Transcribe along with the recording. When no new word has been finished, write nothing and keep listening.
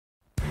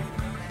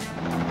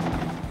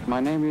My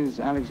name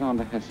is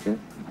Alexander Hesketh,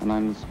 and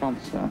I'm the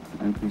sponsor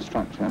and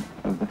constructor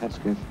of the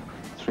Hesketh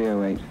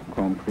 308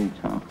 Grand Prix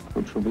car,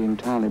 which will be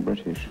entirely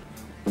British,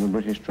 with a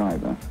British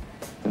driver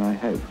that I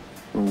hope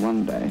will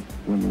one day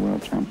win the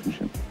World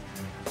Championship.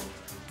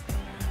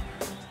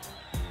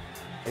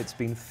 It's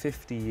been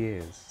 50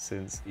 years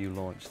since you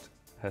launched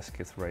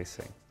Hesketh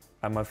Racing.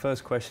 And my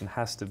first question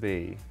has to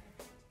be,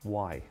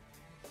 why?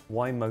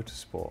 Why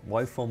motorsport?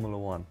 Why Formula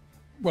One?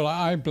 Well,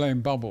 I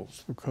blame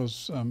Bubbles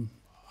because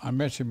I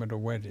met him at a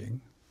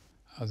wedding.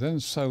 I then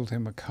sold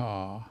him a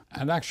car,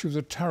 and actually it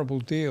was a terrible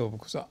deal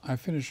because I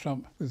finished up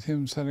with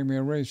him selling me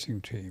a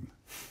racing team.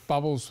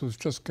 Bubbles was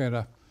just going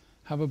to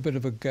have a bit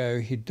of a go.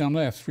 He'd done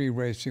F3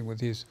 racing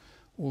with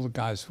all the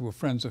guys who were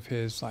friends of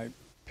his, like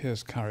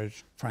Piers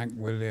Courage, Frank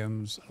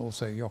Williams, and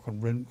also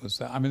Jochen Rindt was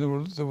there. I mean,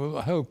 there were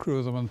a whole crew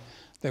of them, and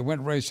they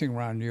went racing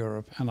around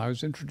Europe, and I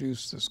was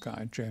introduced to this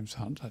guy, James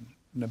Hunt. I'd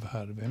never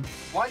heard of him.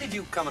 Why did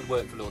you come and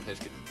work for Lord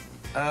Hesketh?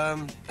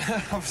 I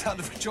was out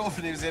of a job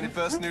and he was the only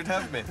person who'd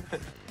have me.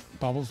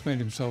 Bubbles made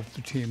himself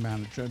the team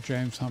manager,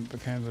 James Hunt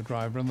became the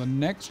driver, and the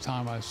next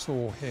time I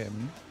saw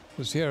him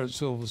was here at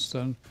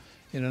Silverstone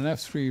in an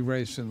F3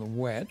 race in the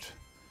wet,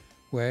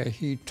 where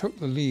he took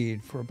the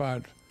lead for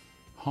about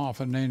half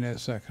a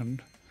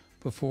nanosecond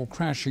before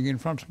crashing in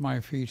front of my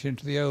feet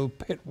into the old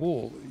pit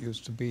wall that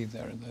used to be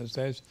there in those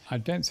days. I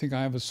don't think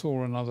I ever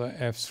saw another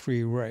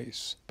F3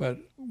 race, but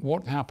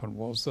what happened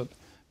was that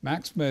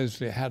Max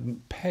Mosley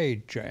hadn't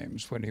paid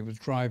James when he was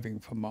driving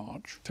for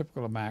March.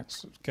 Typical of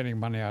Max, getting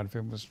money out of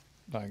him was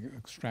like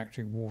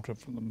extracting water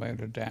from the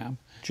Moda Dam.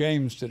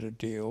 James did a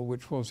deal,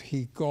 which was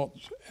he got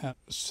a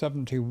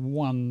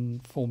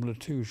 71 Formula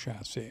 2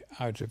 chassis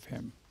out of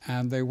him.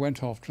 And they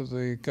went off to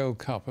the Gold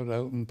Cup at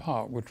Oulton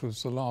Park, which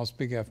was the last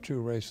big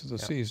F2 race of the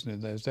season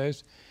in those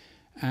days.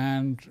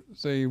 And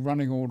the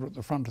running order at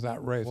the front of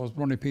that race was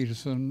Ronnie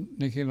Peterson,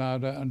 Niki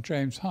Lauda and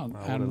James Hunt.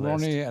 Wow, and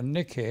Ronnie and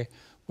Niki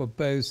were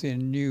both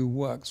in new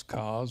works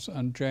cars,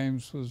 and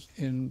James was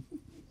in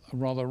a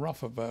rather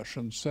rougher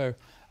version. So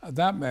at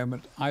that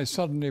moment, I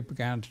suddenly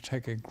began to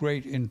take a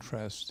great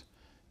interest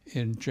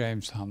in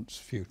James Hunt's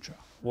future.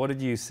 What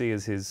did you see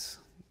as his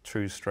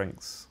true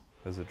strengths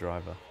as a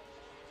driver?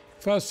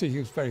 Firstly, he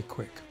was very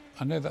quick.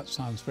 I know that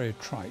sounds very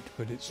trite,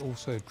 but it's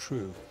also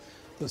true.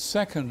 The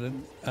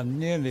second and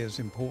nearly as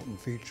important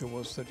feature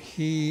was that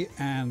he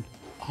and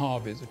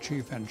Harvey, the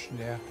chief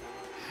engineer,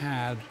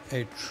 had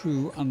a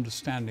true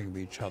understanding of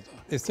each other.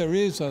 If there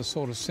is a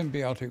sort of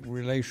symbiotic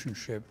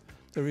relationship,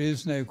 there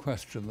is no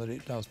question that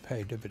it does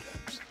pay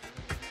dividends.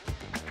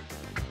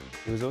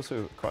 He was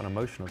also quite an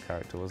emotional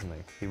character, wasn't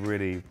he? He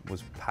really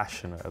was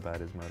passionate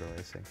about his motor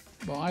racing.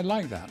 Well, I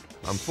like that.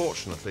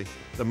 Unfortunately,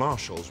 the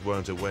marshals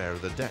weren't aware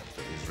of the depth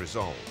of his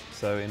resolve.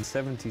 So in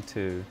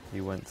 '72,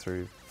 you went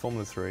through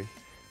Formula 3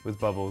 with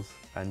Bubbles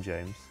and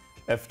James,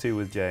 F2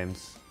 with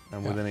James,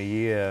 and within a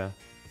year,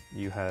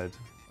 you had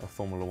a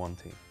Formula 1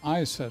 team.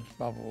 I said to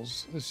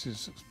Bubbles, this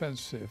is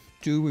expensive.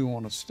 Do we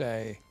want to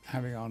stay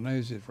having our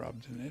noses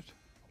rubbed in it,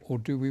 or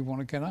do we want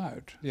to get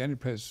out? The only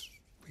place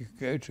we could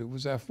go to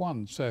was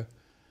F1. So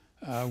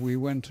we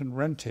went and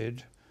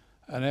rented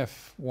an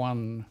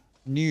F1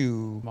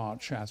 new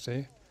March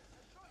chassis.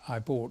 I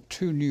bought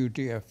 2 new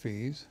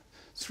DFVs,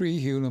 3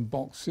 Hewland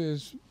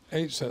boxes,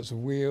 8 sets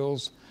of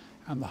wheels,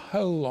 and the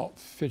whole lot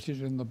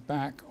fitted in the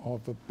back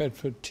of a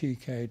Bedford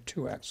TK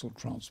 2-axle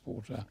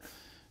transporter.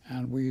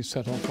 And we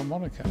set off for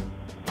Monaco.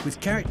 With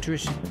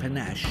characteristic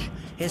panache,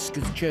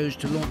 Hesketh chose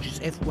to launch his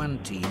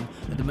F1 team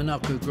at the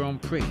Monaco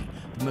Grand Prix,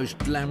 the most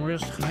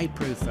glamorous,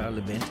 high-profile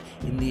event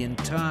in the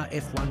entire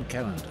F1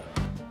 calendar.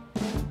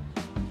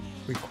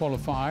 We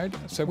qualified,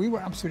 so we were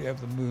absolutely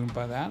over the moon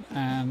by that,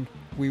 and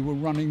we were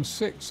running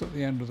 6th at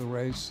the end of the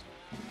race,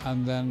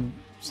 and then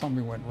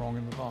something went wrong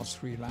in the last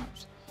 3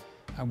 laps,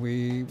 and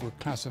we were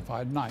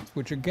classified 9th,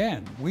 which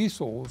again, we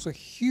saw was a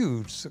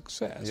huge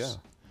success. Yeah.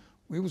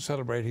 We were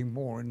celebrating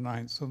more in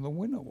 9th than the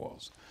winner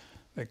was.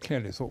 They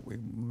clearly thought we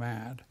were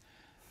mad.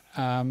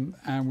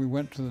 And we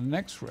went to the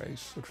next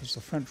race, which was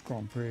the French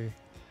Grand Prix,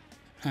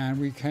 and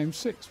we came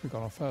 6th. We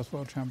got our first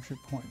World Championship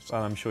points.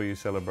 And I'm sure you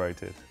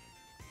celebrated.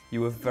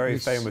 You were very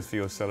famous for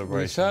your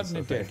celebrations. We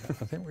certainly did.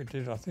 I think we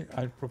did. I think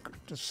I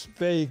just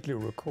vaguely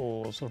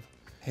recall a sort of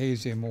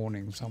hazy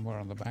morning somewhere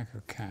on the back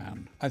of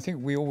Cannes. I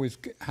think we always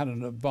had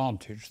an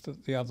advantage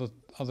that the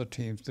other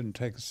teams didn't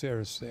take us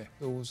seriously.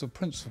 There was a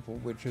principle,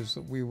 which is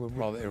that we were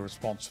rather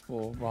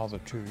irresponsible, rather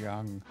too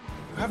young.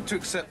 You have to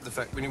accept the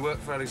fact when you work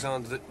for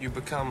Alexander that you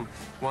become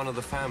one of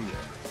the family,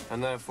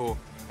 and therefore,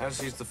 as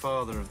he's the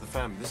father of the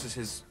family, this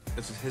is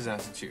his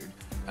attitude.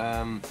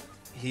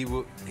 He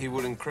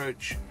will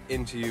encroach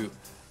into you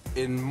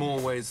in more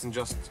ways than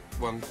just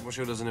one, what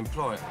she does an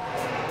employer.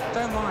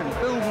 Don't mind,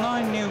 build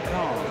 9 new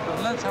cars,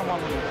 but let's have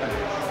one of them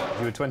finish.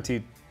 You were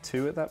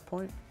 22 at that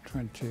point?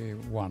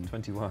 21.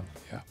 21.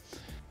 Yeah.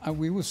 And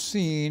we were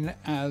seen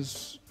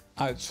as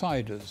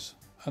outsiders,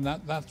 and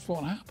that's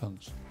what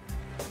happens.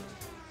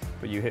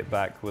 But you hit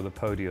back with a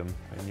podium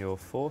in your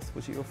 4th,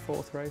 was it your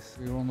 4th race?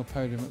 We were on the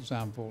podium at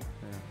Zandvoort.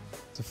 Yeah.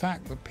 The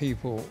fact that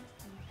people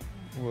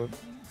were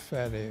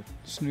fairly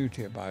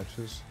snooty about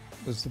us,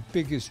 was the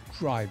biggest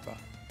driver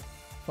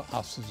for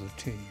us as a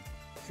team.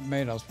 It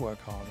made us work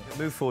harder.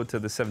 Move forward to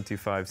the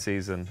 75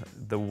 season,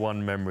 the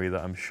one memory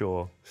that I'm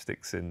sure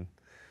sticks in,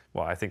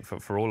 well, I think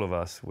for all of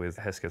us with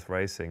Hesketh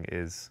Racing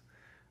is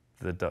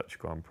the Dutch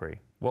Grand Prix.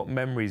 What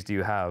memories do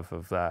you have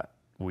of that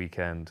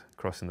weekend,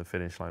 crossing the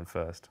finish line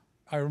first?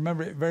 I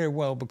remember it very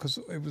well because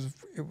it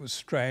was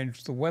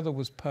strange. The weather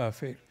was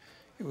perfect.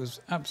 It was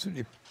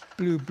absolutely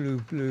blue, blue,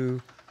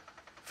 blue.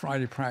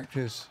 Friday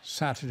practice,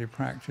 Saturday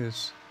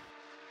practice.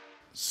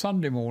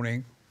 Sunday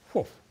morning,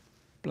 whoosh,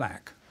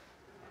 black.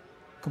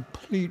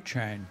 Complete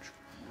change.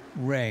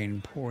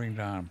 Rain pouring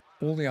down.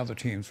 All the other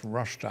teams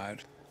rushed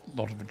out. A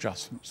lot of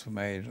adjustments were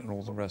made and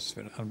all the rest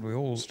of it. And we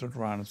all stood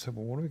around and said,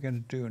 well, what are we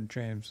going to do? And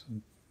James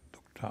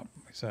looked up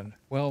and we said,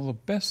 well, the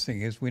best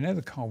thing is we know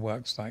the car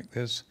works like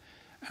this.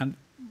 And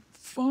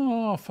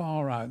far,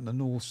 far out in the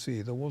North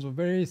Sea, there was a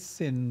very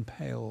thin,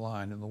 pale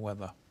line in the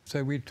weather.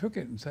 So we took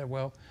it and said,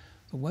 well,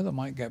 the weather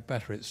might get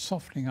better. It's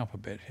softening up a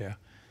bit here.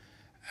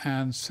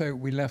 And so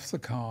we left the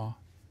car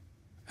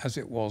as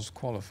it was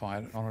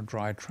qualified on a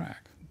dry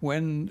track.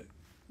 When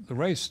the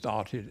race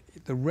started,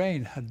 the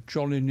rain had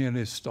jolly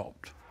nearly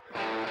stopped.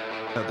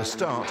 At the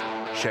start,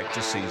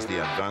 Scheckter seized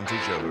the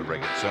advantage over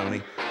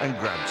Regazzoni and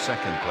grabbed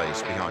second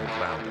place behind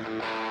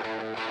Lauda.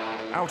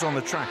 Out on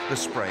the track, the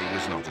spray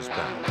was not as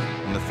bad,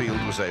 and the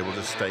field was able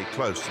to stay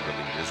close to the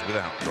leaders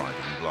without driving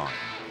blind.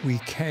 We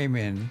came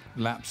in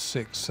lap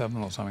 6,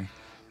 7 or something,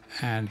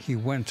 and he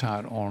went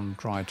out on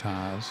dry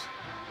tyres,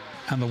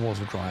 and there was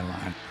a dry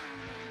line.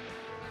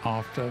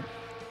 After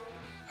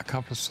a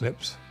couple of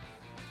slips,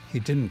 he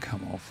didn't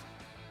come off,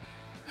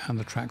 and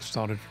the track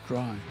started to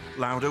dry.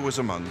 Lauda was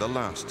among the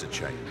last to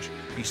change.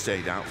 He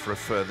stayed out for a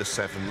further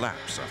 7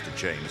 laps after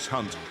James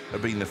Hunt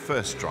had been the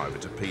first driver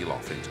to peel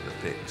off into the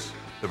pits.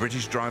 The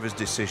British driver's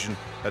decision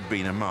had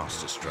been a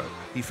masterstroke.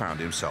 He found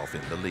himself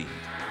in the lead.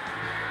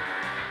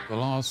 The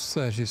last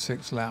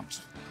 36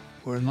 laps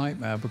were a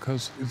nightmare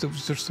because there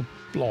was just a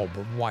blob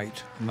of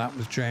white, and that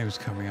was James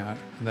coming out,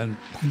 and then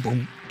boom,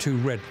 boom, 2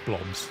 red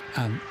blobs,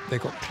 and they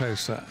got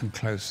closer and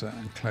closer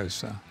and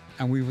closer.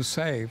 And we were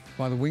saved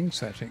by the wing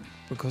setting,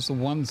 because the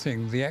one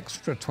thing, the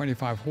extra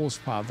 25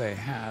 horsepower they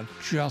had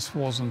just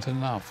wasn't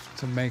enough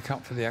to make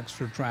up for the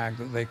extra drag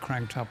that they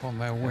cranked up on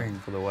their wing.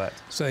 For the wet.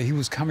 So he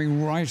was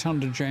coming right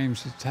under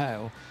James's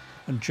tail,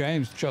 and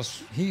James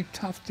he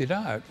toughed it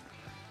out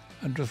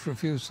and just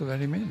refused to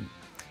let him in.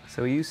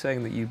 So are you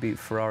saying that you beat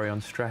Ferrari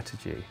on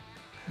strategy?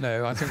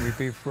 No, I think we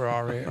beat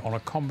Ferrari on a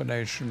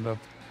combination of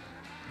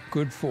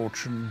good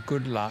fortune,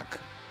 good luck,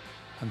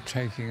 and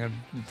taking a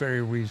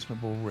very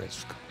reasonable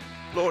risk.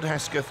 Lord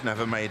Hesketh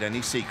never made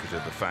any secret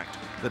of the fact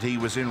that he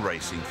was in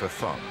racing for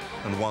fun,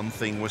 and one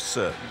thing was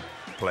certain,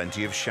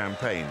 plenty of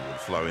champagne would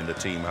flow in the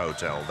team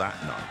hotel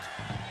that night.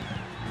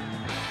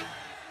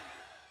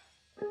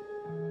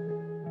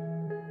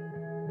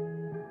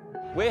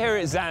 We're here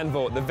at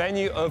Zandvoort, the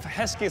venue of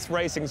Hesketh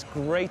Racing's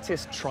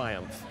greatest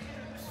triumph.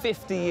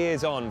 50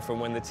 years on from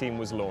when the team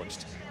was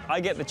launched. I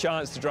get the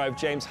chance to drive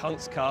James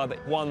Hunt's car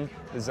that won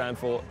the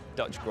Zandvoort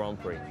Dutch Grand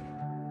Prix.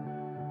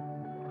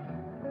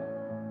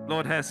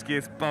 Lord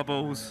Hesketh,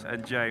 Bubbles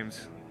and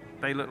James,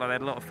 they looked like they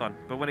had a lot of fun.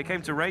 But when it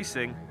came to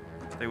racing,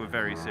 they were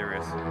very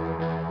serious.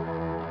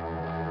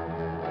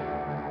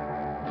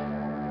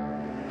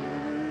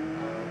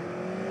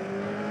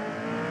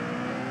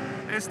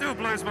 It still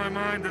blows my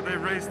mind that they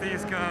raced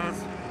these cars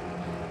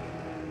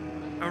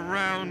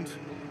around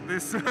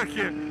this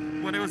circuit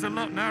when it was a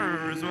lot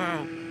narrower as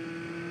well.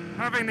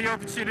 Having the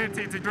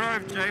opportunity to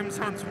drive James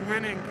Hunt's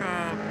winning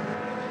car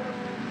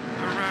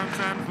around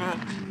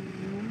Zandvoort,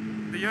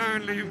 the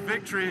only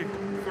victory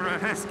for a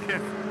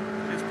Hesketh,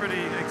 is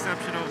pretty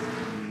exceptional.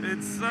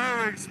 It's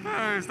so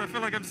exposed. I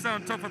feel like I'm still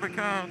on top of the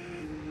car.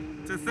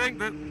 To think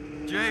that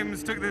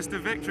James took this to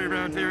victory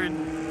around here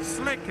in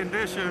slick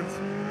conditions,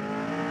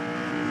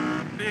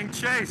 being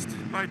chased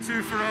by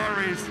 2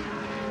 Ferraris,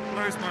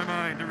 blows my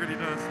mind, it really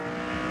does.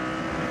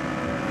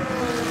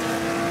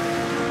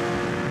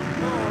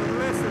 Oh,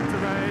 listen to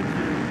that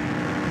engine.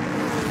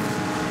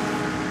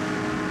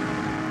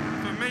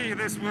 For me,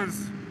 this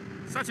was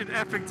such an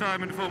epic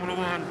time in Formula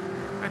One.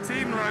 A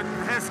team like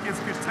Hesketh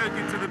could take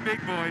it to the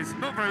big boys.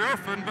 Not very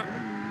often, but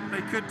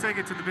they could take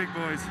it to the big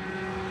boys.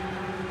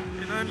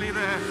 In only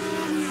their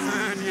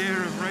 3rd year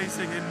of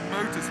racing in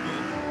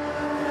motorsport.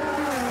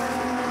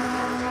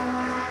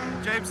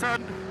 James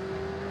Hunt,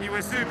 you were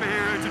a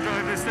superhero to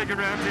drive this thing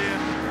around here.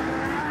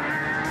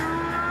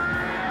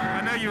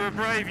 I know you were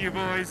brave, you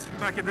boys,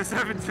 back in the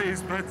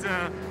 70s, but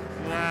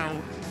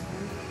wow.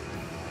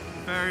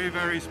 Very,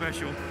 very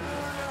special.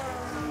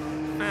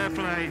 Fair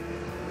play.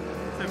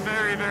 It's a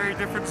very, very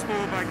different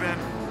sport back then.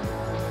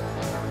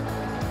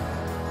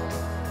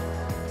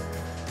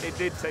 It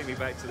did take me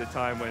back to the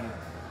time when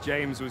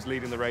James was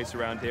leading the race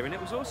around here, and it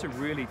was also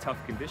really tough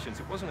conditions.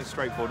 It wasn't a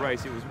straightforward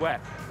race, it was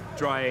wet,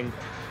 drying,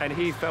 and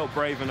he felt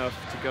brave enough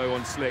to go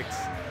on slicks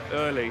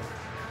early,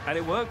 and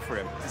it worked for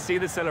him. To see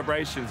the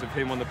celebrations of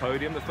him on the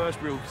podium, the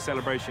first real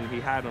celebration he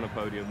had on a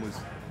podium was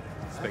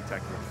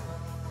spectacular.